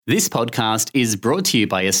This podcast is brought to you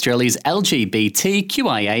by Australia's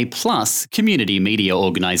LGBTQIA+ community media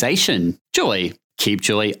organisation, Joy. Keep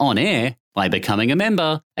Joy on air by becoming a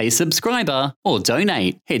member, a subscriber, or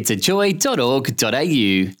donate. Head to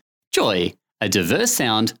joy.org.au. Joy, a diverse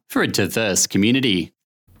sound for a diverse community.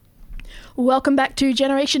 Welcome back to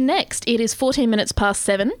Generation Next. It is 14 minutes past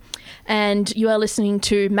 7 and you are listening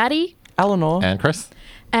to Maddie, Eleanor, and Chris.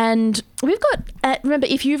 And we've got, remember,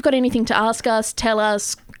 if you've got anything to ask us, tell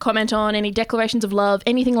us, comment on, any declarations of love,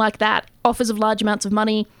 anything like that, offers of large amounts of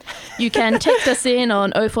money, you can text us in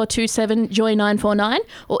on 0427 Joy 949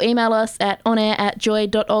 or email us at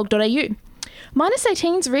onair@joy.org.au. Minus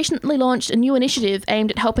 18s recently launched a new initiative aimed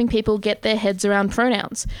at helping people get their heads around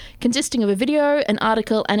pronouns, consisting of a video, an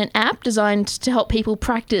article and an app designed to help people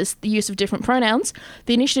practice the use of different pronouns.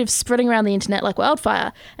 The initiative's spreading around the internet like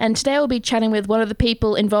wildfire, and today we'll be chatting with one of the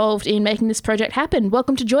people involved in making this project happen.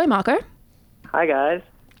 Welcome to Joy, Marco. Hi guys.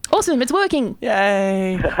 Awesome, it's working.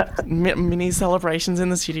 Yay. Mini celebrations in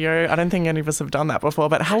the studio. I don't think any of us have done that before,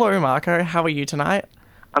 but hello, Marco. How are you tonight?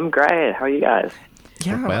 I'm great. How are you guys?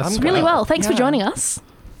 Yeah, I'm Really well. Thanks for joining us.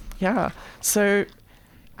 Yeah. So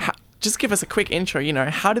just give us a quick intro,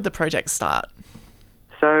 how did the project start?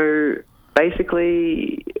 So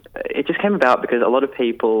basically, it just came about because a lot of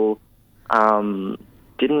people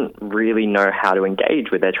didn't really know how to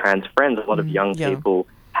engage with their trans friends. A lot of young people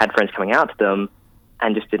had friends coming out to them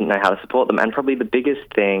and just didn't know how to support them. And probably the biggest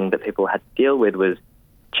thing that people had to deal with was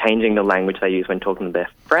changing the language they use when talking to their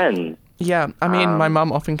friends. Yeah, I mean, my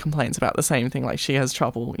mum often complains about the same thing, like she has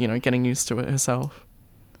trouble, getting used to it herself.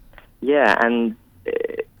 Yeah, and,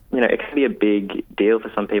 it can be a big deal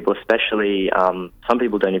for some people, especially some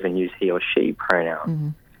people don't even use he or she pronouns. Mm-hmm.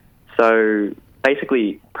 So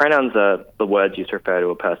basically, pronouns are the words used to refer to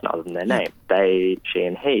a person other than their name, they, she,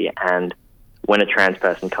 and he. And when a trans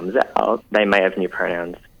person comes out, they may have new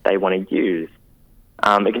pronouns they want to use.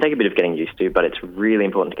 It can take a bit of getting used to, but it's really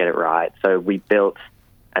important to get it right. So we built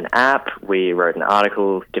an app, we wrote an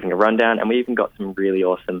article giving a rundown, and we even got some really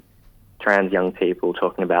awesome trans young people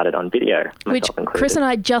talking about it on video, which Chris and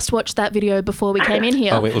I just watched that video before we came in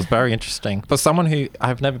here. Oh, it was very interesting. For someone who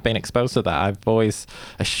I've never been exposed to that, I've always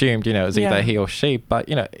assumed, it was either he or she, but,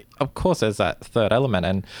 of course there's that third element,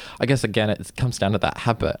 and I guess, again, it comes down to that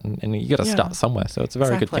habit, and you got to start somewhere, so it's a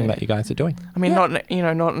very good thing that you guys are doing. I mean,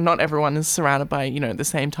 not everyone is surrounded by, the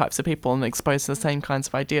same types of people and exposed to the same kinds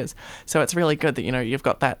of ideas, so it's really good that, you've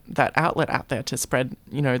got that outlet out there to spread,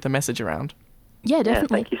 the message around. Yeah,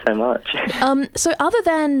 definitely. Yeah, thank you so much. So other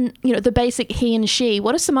than, the basic he and she,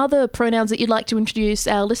 what are some other pronouns that you'd like to introduce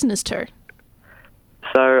our listeners to?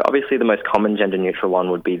 So obviously the most common gender-neutral one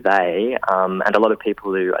would be they, and a lot of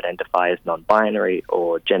people who identify as non-binary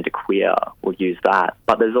or genderqueer will use that.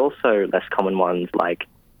 But there's also less common ones like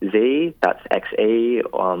Z, that's XE,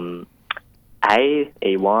 A,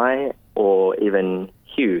 EY, or even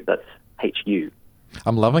Hugh, that's HU.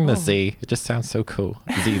 I'm loving the Z. It just sounds so cool.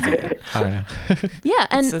 ZZ. I don't know. Yeah,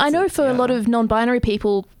 and I know for a lot of non-binary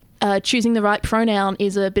people, choosing the right pronoun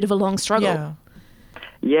is a bit of a long struggle.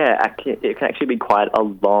 Yeah, it can actually be quite a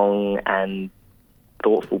long and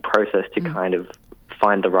thoughtful process to kind of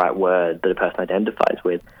find the right word that a person identifies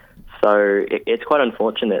with. So it's quite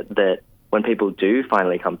unfortunate that when people do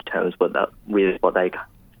finally come to terms with what they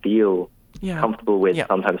feel comfortable with,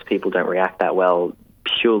 sometimes people don't react that well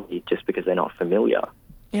purely just because they're not familiar.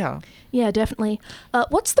 Yeah, definitely.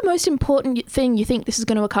 What's the most important thing you think this is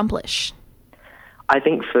going to accomplish? I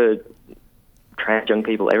think for trans young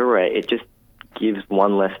people everywhere, it just gives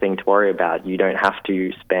one less thing to worry about. You don't have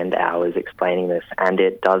to spend hours explaining this, and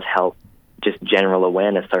it does help just general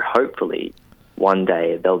awareness. So hopefully one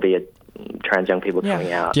day there'll be trans young people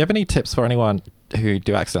coming out. Do you have any tips for anyone who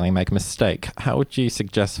do accidentally make a mistake? How would you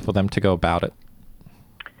suggest for them to go about it?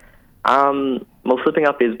 Well, slipping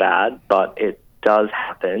up is bad, but it does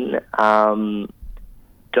happen.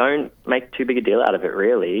 Don't make too big a deal out of it,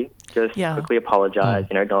 really. Just quickly apologize,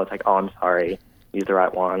 acknowledge like, oh, I'm sorry, use the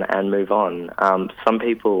right one, and move on. Some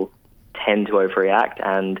people tend to overreact,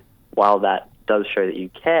 and while that does show that you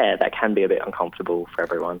care, that can be a bit uncomfortable for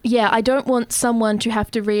everyone. Yeah, I don't want someone to have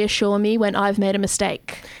to reassure me when I've made a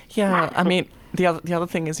mistake. Yeah, I mean, the other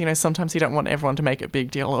thing is, sometimes you don't want everyone to make a big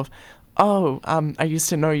deal of, I used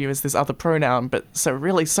to know you as this other pronoun, but so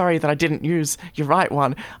really sorry that I didn't use your right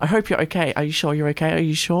one. I hope you're okay. Are you sure you're okay? Are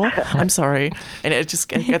you sure? I'm sorry. And it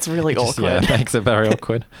gets really awkward. Yeah, it makes it very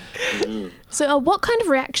awkward. So what kind of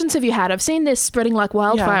reactions have you had? I've seen this spreading like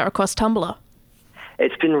wildfire across Tumblr.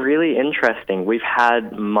 It's been really interesting. We've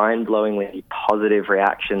had mind-blowingly positive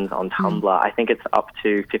reactions on Tumblr. I think it's up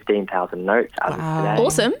to 15,000 notes as of today.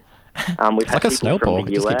 Awesome. We've had like a people snowball. from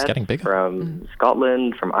the It just keeps US, getting bigger. from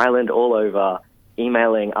Scotland, from Ireland, all over,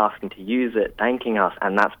 emailing, asking to use it, thanking us,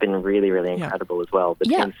 and that's been really, really incredible as well. The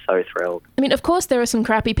team's so thrilled. I mean, of course, there are some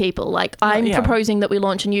crappy people. Like, I'm yeah. proposing that we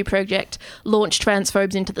launch a new project, launch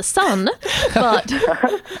transphobes into the sun, but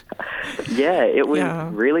Yeah, it was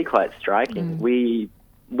really quite striking. We,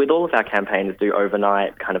 with all of our campaigns, do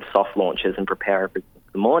overnight kind of soft launches and prepare everything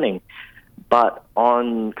for the morning. But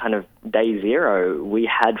on kind of day 0, we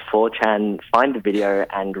had 4chan find the video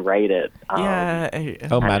and rate it.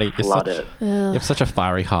 Oh, Maddie, flood it. you have such a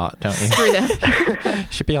fiery heart, don't you? screw that.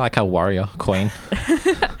 Should be like a warrior queen.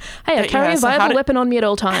 Hey, I carry a so how viable did- weapon on me at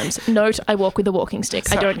all times. Note, I walk with a walking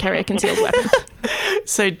stick. I don't carry a concealed weapon.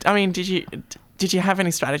 So, I mean, did you have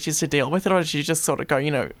any strategies to deal with it, or did you just sort of go,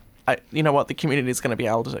 you know what, the community is going to be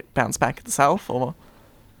able to bounce back itself, or?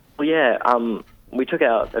 Well, yeah, we took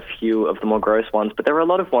out a few of the more gross ones, but there were a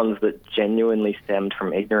lot of ones that genuinely stemmed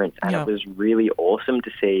from ignorance, and it was really awesome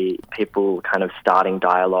to see people kind of starting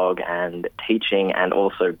dialogue and teaching and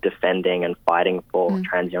also defending and fighting for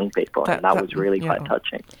trans young people, and that was really quite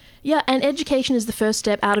touching. Yeah, and education is the first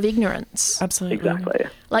step out of ignorance. Absolutely. Exactly.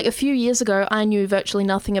 Like, a few years ago, I knew virtually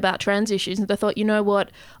nothing about trans issues, and I thought, you know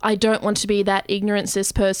what, I don't want to be that ignorant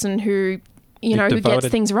cis person who, who gets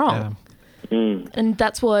things wrong. And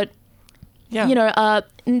that's what,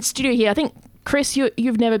 in studio here, I think, Chris,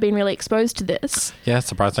 you've never been really exposed to this. Yeah,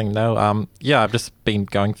 surprising. No. I've just been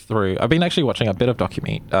going through. I've been actually watching a bit of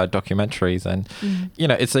documentaries, and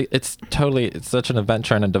it's such an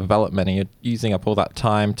adventure and a development. And you're using up all that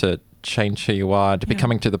time to change who you are, to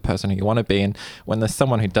becoming to the person who you want to be. And when there's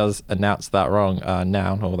someone who does announce that wrong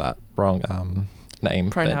noun or that wrong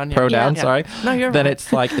name pronoun, sorry, no, you're then right.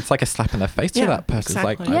 it's like a slap in the face to that person.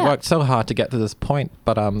 Exactly. It's like, I worked so hard to get to this point,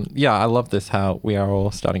 but I love this, how we are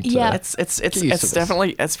all starting to it's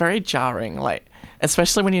definitely, it's very jarring, like,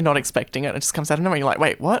 especially when you're not expecting it. It just comes out of nowhere. You're like,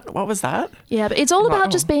 wait, what was that? Yeah, but it's all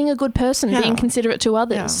about just being a good person, being considerate to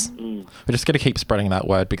others. We're just going to keep spreading that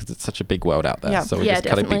word because it's such a big world out there. So we just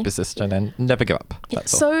got to be persistent and never give up.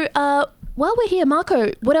 That's all. So while we're here,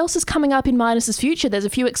 Marco, what else is coming up in Minus's future? There's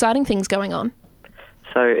a few exciting things going on.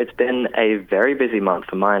 So it's been a very busy month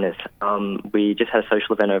for Minus. We just had a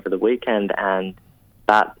social event over the weekend, and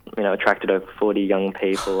that attracted over 40 young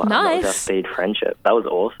people. Nice. That was our Speed Friendship. That was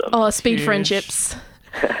awesome. Oh, Speed Huge. Friendships.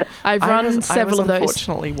 I've run several of those.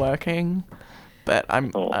 Unfortunately working, but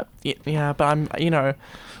I'm What's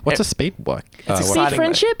a speed work? It's Speed exciting,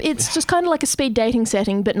 Friendship, it's just kind of like a speed dating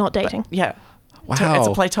setting, but not dating. Yeah. Wow. It's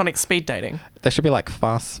a platonic speed dating. There should be like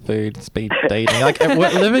fast food, speed dating. Like, we're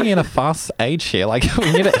living in a fast age here. Like,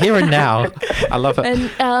 we need it here and now. I love it.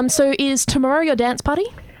 And so is tomorrow your dance party?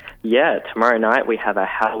 Yeah, tomorrow night we have a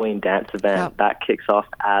Halloween dance event that kicks off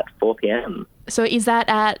at 4 p.m. So is that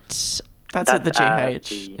at... That's at the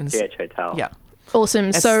GH. The GH Hotel. Yeah.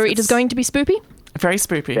 Awesome. So it is going to be spoopy? Very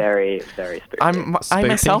spoopy. Very, very spooky. I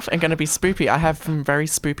myself am going to be spoopy. I have some very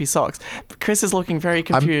spoopy socks. Chris is looking very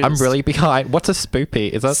confused. I'm really behind. What's a spoopy?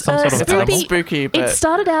 Is that some sort of It's animal? not spooky, but It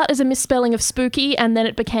started out as a misspelling of spooky, and then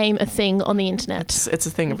it became a thing on the internet. it's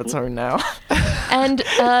a thing of its own now. And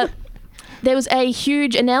there was a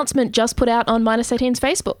huge announcement just put out on Minus 18's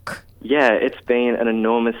Facebook. Yeah, it's been an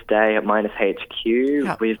enormous day at Minus HQ.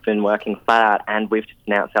 Yeah. We've been working flat out, and we've just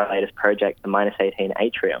announced our latest project, the Minus 18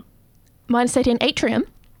 Atrium. Minus 18 Atrium?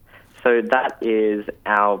 So that is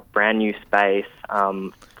our brand new space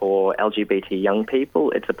for LGBT young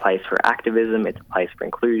people. It's a place for activism, it's a place for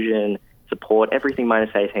inclusion, support, everything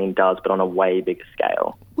Minus 18 does, but on a way bigger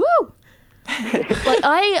scale. Woo!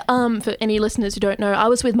 Like for any listeners who don't know, I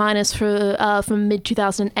was with Minus from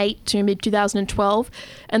mid-2008 to mid-2012,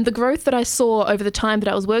 and the growth that I saw over the time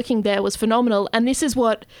that I was working there was phenomenal, and this is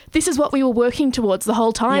what we were working towards the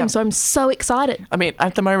whole time, so I'm so excited. I mean,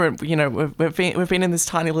 at the moment, we've been in this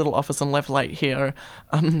tiny little office on level 8 here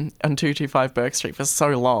on 225 Burke Street for so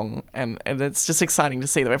long, and it's just exciting to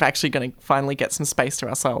see that we're actually going to finally get some space to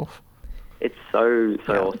ourselves. It's so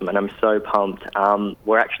awesome, and I'm so pumped.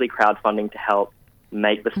 We're actually crowdfunding to help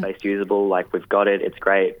make the space usable. Like, we've got it, it's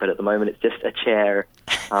great, but at the moment it's just a chair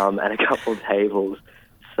and a couple of tables.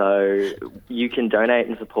 So you can donate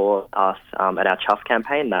and support us at our Chuff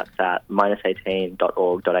campaign. That's at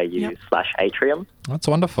minus18.org.au/atrium. That's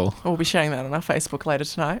wonderful. We'll be sharing that on our Facebook later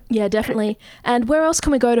tonight. Yeah, definitely. And where else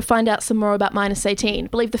can we go to find out some more about Minus 18? I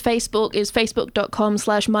believe the Facebook is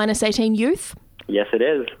facebook.com/minus18youth. Yes, it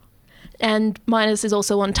is. And Minus is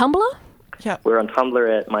also on Tumblr. Yeah. We're on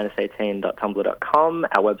Tumblr at -18.tumblr.com.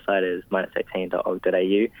 Our website is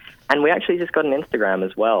 -18.org.au. And we actually just got an Instagram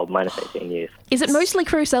as well, -18youth. Is it mostly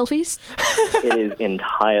crew selfies? It is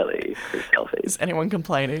entirely crew selfies. Is anyone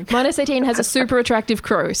complaining? Minus 18 has a super attractive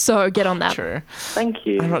crew, so get on that. True. Thank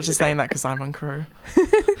you. I'm not just saying that because I'm on crew.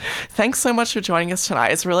 Thanks so much for joining us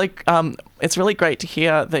tonight. It's really great to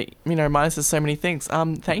hear that, you know, Minus has so many things.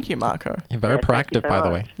 Thank you, Marco. You're very thank you proactive, so by the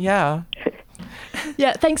much. way. Yeah.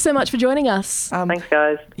 Yeah, thanks so much for joining us. Thanks,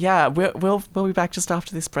 guys. Yeah, we'll be back just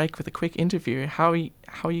after this break with a quick interview. How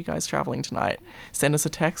are you guys travelling tonight? Send us a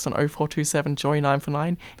text on 0427 Joy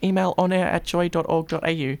 949. Email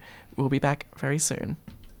onair@joy.org.au. We'll be back very soon.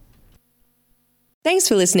 Thanks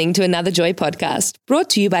for listening to another Joy podcast,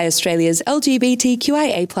 brought to you by Australia's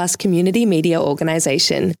LGBTQIA+ community media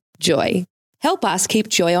organisation, Joy. Help us keep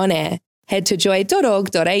Joy on air. Head to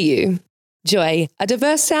joy.org.au. Joy, a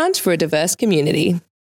diverse sound for a diverse community.